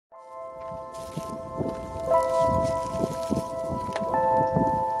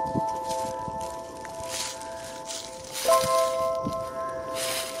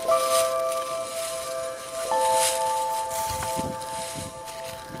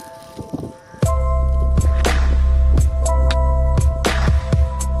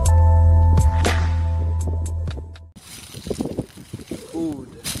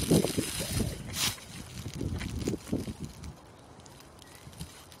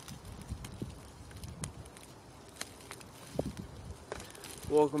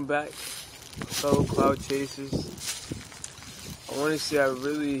Welcome back, fellow cloud chasers. I want to say I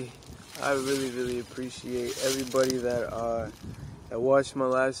really appreciate everybody that watched my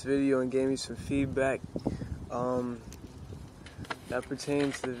last video and gave me some feedback that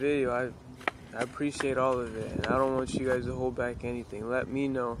pertains to the video. I appreciate all of it, and I don't want you guys to hold back anything. Let me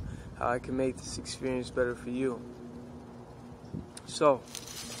know how I can make this experience better for you. So,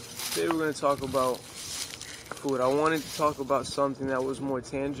 today we're going to talk about food. I wanted to talk about something that was more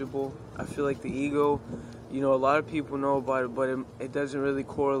tangible. I feel like the ego, a lot of people know about it, but it doesn't really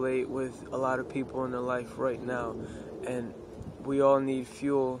correlate with a lot of people in their life right now. And we all need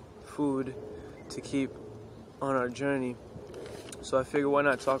fuel, food, to keep on our journey. So I figured, why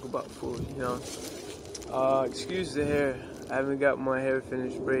not talk about food, Excuse the hair. I haven't got my hair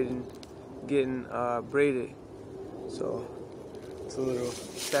finished getting braided. So it's a little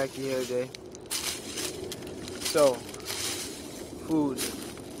tacky hair day. So, food.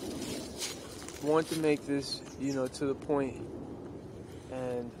 I want to make this, to the point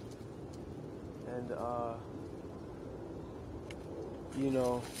and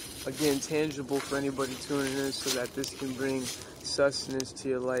again, tangible for anybody tuning in, so that this can bring sustenance to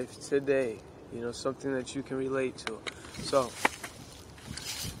your life today. Something that you can relate to. So,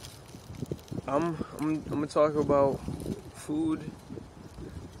 I'm gonna talk about food.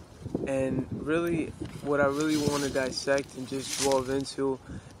 And really, what I really want to dissect and just delve into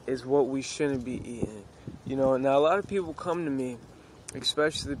is what we shouldn't be eating. Now a lot of people come to me,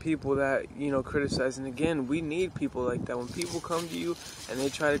 especially the people that, criticize. And again, we need people like that. When people come to you and they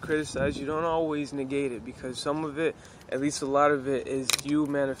try to criticize, you don't always negate it, because some of it, at least a lot of it, is you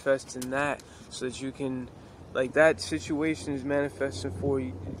manifesting that so that you can, that situation is manifesting for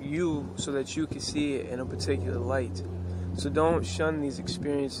you so that you can see it in a particular light. So don't shun these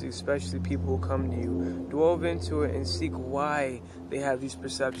experiences, especially people who come to you. Delve into it and seek why they have these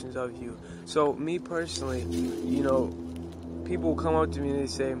perceptions of you. So me personally, people come up to me and they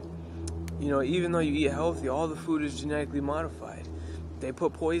say, even though you eat healthy, all the food is genetically modified. They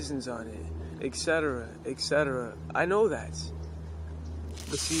put poisons on it, etc., etc. I know that.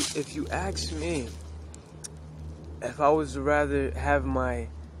 But see, if you ask me, if I was to rather have my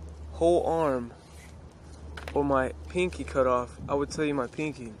whole arm or my pinky cut off, I would tell you my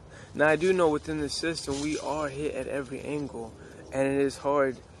pinky. Now, I do know within the system we are hit at every angle, and it is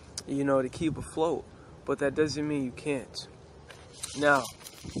hard, to keep afloat, but that doesn't mean you can't. Now,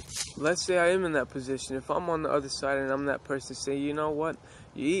 let's say I am in that position. If I'm on the other side and I'm that person, say, you know what,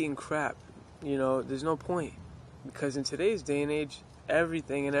 you're eating crap, there's no point, because in today's day and age,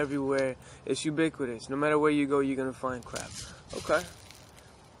 everything and everywhere is ubiquitous. No matter where you go, you're gonna find crap. Okay.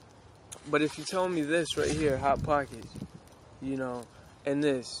 But if you tell me this right here, Hot Pockets, and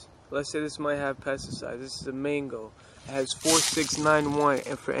this, let's say this might have pesticides. This is a mango. It has 4691.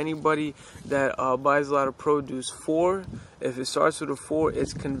 And for anybody that buys a lot of produce, if it starts with a 4,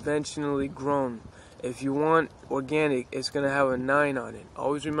 it's conventionally grown. If you want organic, it's going to have a 9 on it.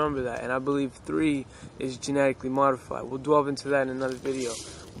 Always remember that. And I believe 3 is genetically modified. We'll delve into that in another video.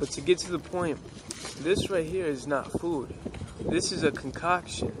 But to get to the point, this right here is not food. This is a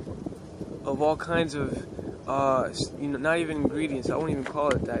concoction of all kinds of, not even ingredients, I won't even call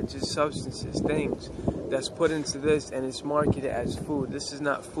it that, just substances, things that's put into this, and it's marketed as food. This is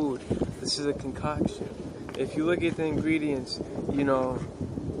not food. This is a concoction. If you look at the ingredients,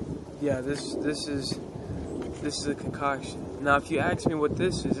 yeah, this is a concoction. Now, if you ask me what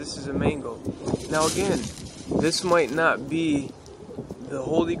this is a mango. Now, again, this might not be the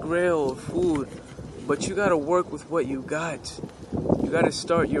holy grail of food, but you got to work with what you got. You got to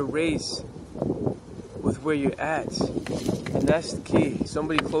start your race with where you're at, and that's the key.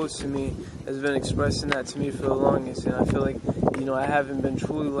 Somebody close to me has been expressing that to me for the longest, and I feel like, I haven't been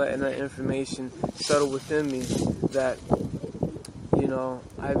truly letting that information settle within me, that,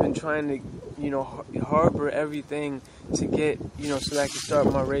 I've been trying to, harbor everything to get, so that I can start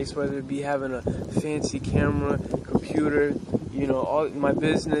my race, whether it be having a fancy camera, computer, all my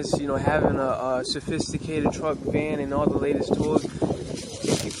business, having a sophisticated truck, van, and all the latest tools.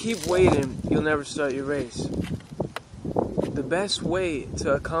 If you keep waiting, you'll never start your race. The best way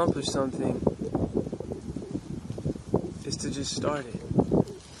to accomplish something is to just start it.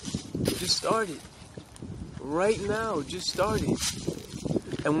 Just start it. Right now, just start it.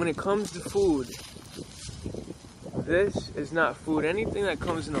 And when it comes to food, this is not food. Anything that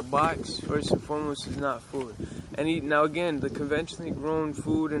comes in a box, first and foremost, is not food. Now again, the conventionally grown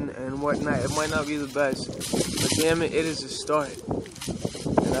food and whatnot, it might not be the best, but damn it, it is a start.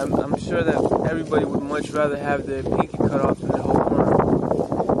 And I'm sure that everybody would much rather have their pinky cut off than their whole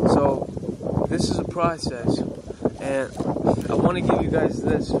arm. So this is a process, and I want to give you guys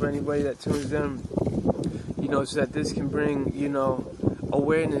this for anybody that tunes in, you know, so that this can bring, you know,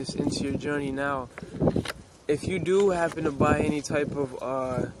 awareness into your journey now. If you do happen to buy any type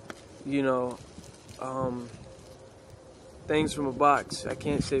of, you know, things from a box, I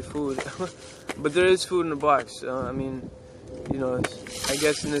can't say food, but there is food in the box. I mean, you know, I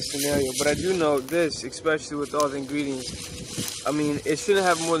guess in this scenario, but I do know this, especially with all the ingredients. I mean, it shouldn't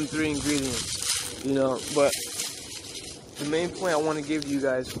have more than 3 ingredients, you know, but the main point I want to give to you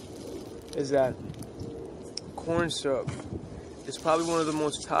guys is that corn syrup is probably one of the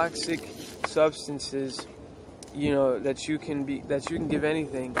most toxic substances, you know, that you can give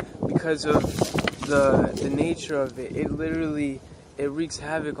anything, because of the nature of it. It literally, it wreaks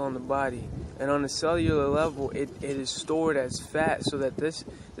havoc on the body, and on a cellular level, it is stored as fat, so that this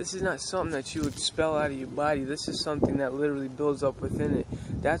is not something that you would expel out of your body. This is something that literally builds up within it.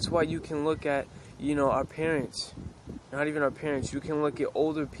 That's why you can look at, you know, our parents, not even our parents, you can look at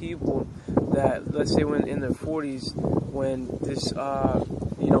older people that, let's say when in their 40s, when this,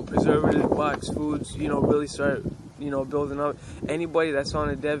 you know, preservative box foods, you know, really start, you know, building up. Anybody that's on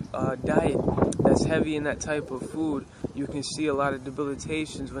a diet that's heavy in that type of food, you can see a lot of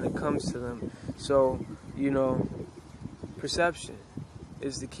debilitations when it comes to them. So, you know, perception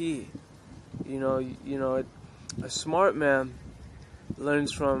is the key. You know, a smart man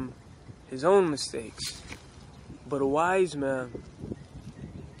learns from his own mistakes, but a wise man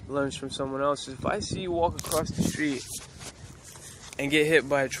learns from someone else's. If I see you walk across the street and get hit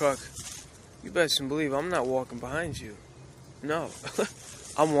by a truck, you best believe I'm not walking behind you. No,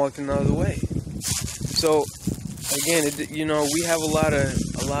 I'm walking the other way. So again, you know, we have a lot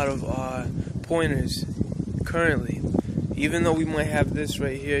of pointers currently. Even though we might have this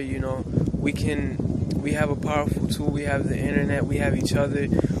right here, you know, we have a powerful tool. We have the internet. We have each other.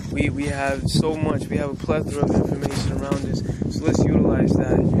 We have so much. We have a plethora of information around us. So let's utilize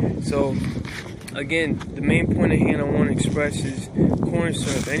that. So again, the main point at hand I want to express is corn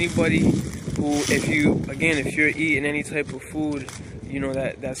syrup. Anybody who, if you're eating any type of food, you know,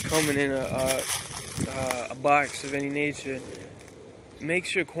 that's coming in a box of any nature, make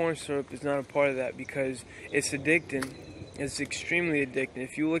sure corn syrup is not a part of that, because it's addicting. It's extremely addicting.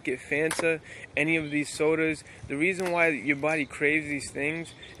 If you look at Fanta, any of these sodas, the reason why your body craves these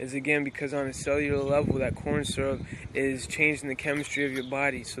things is, again, because on a cellular level, that corn syrup is changing the chemistry of your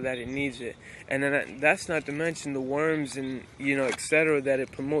body so that it needs it. And then that's not to mention the worms and, you know, etc. that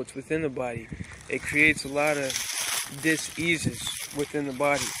it promotes within the body. It creates a lot of dis-eases within the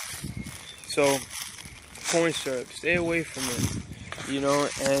body. So, corn syrup, stay away from it, you know,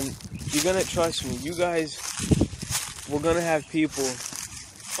 and you're gonna, trust me, you guys, we're gonna have people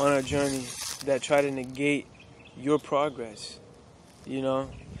on our journey that try to negate your progress, you know.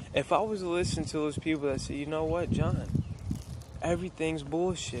 If I was to listen to those people that say, you know what, John, everything's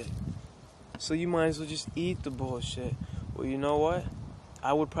bullshit, so you might as well just eat the bullshit. Well, you know what?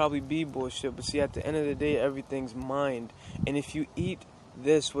 I would probably be bullshit, but see, at the end of the day, everything's mind. And if you eat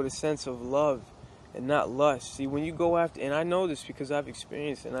this with a sense of love and not lust, see, when you go after, and I know this because I've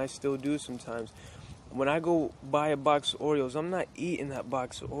experienced it, and I still do sometimes, when I go buy a box of Oreos, I'm not eating that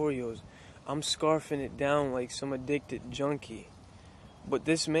box of Oreos. I'm scarfing it down like some addicted junkie. But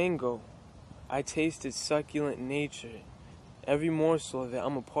this mango, I taste its succulent nature. Every morsel of it,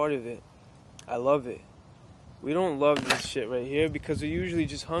 I'm a part of it. I love it. We don't love this shit right here because we're usually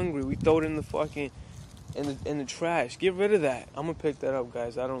just hungry. We throw it in the fucking, in the trash. Get rid of that. I'm gonna pick that up,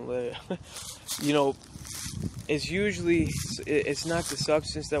 guys. I don't let it. You know, it's not the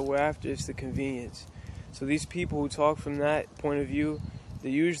substance that we're after, it's the convenience. So these people who talk from that point of view,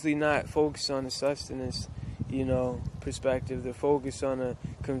 they're usually not focused on the sustenance, you know, perspective. They're focused on a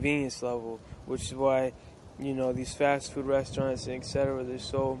convenience level, which is why, you know, these fast food restaurants, etc., they're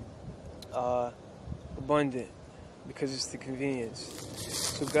so abundant, because it's the convenience.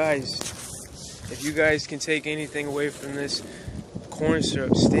 So guys, if you guys can take anything away from this corn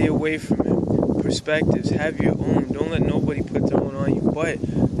syrup, stay away from it. Perspectives, have your own. Don't let nobody put their own on you. But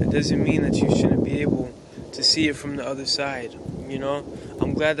that doesn't mean that you shouldn't be able to see it from the other side. You know,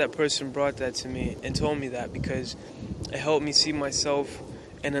 I'm glad that person brought that to me and told me that, because it helped me see myself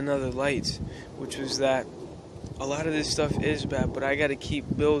in another light, which was that a lot of this stuff is bad, but I got to keep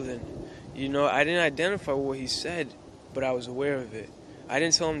building. You know, I didn't identify what he said, but I was aware of it. I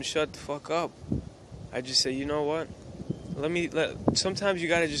didn't tell him to shut the fuck up. I just said, you know what? Sometimes you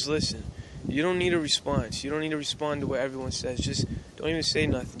got to just listen. You don't need a response. You don't need to respond to what everyone says. Just don't even say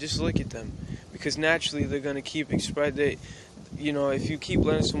nothing. Just look at them. Because naturally they're going to keep expressing. You know, if you keep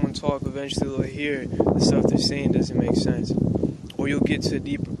letting someone talk, eventually they'll hear the stuff they're saying doesn't make sense. Or you'll get to a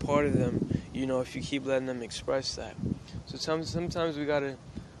deeper part of them, you know, if you keep letting them express that. So sometimes we gotta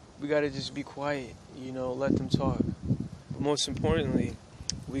just be quiet, let them talk. But most importantly,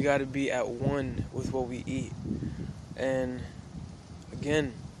 we gotta be at one with what we eat. And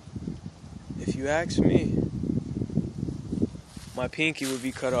again, if you ask me, my pinky would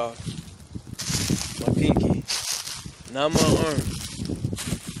be cut off. My pinky, not my arm.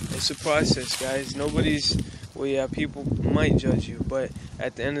 It's a process, guys. People might judge you, but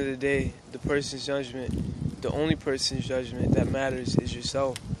at the end of the day, the only person's judgment that matters is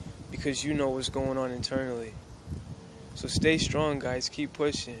yourself, because you know what's going on internally. So stay strong, guys. Keep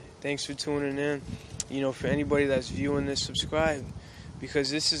pushing. Thanks for tuning in. For anybody that's viewing this, subscribe, because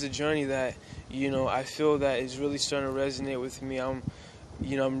this is a journey that, I feel that is really starting to resonate with me. I'm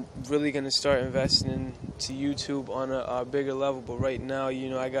really going to start investing into YouTube on a bigger level. But right now,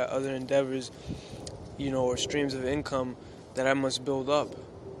 I got other endeavors, or streams of income that I must build up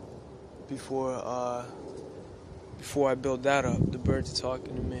before I build that up. The birds are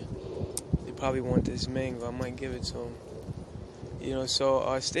talking to me. They probably want this mango. I might give it to them.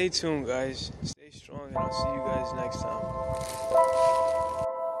 So stay tuned, guys. Stay strong, and I'll see you guys next time.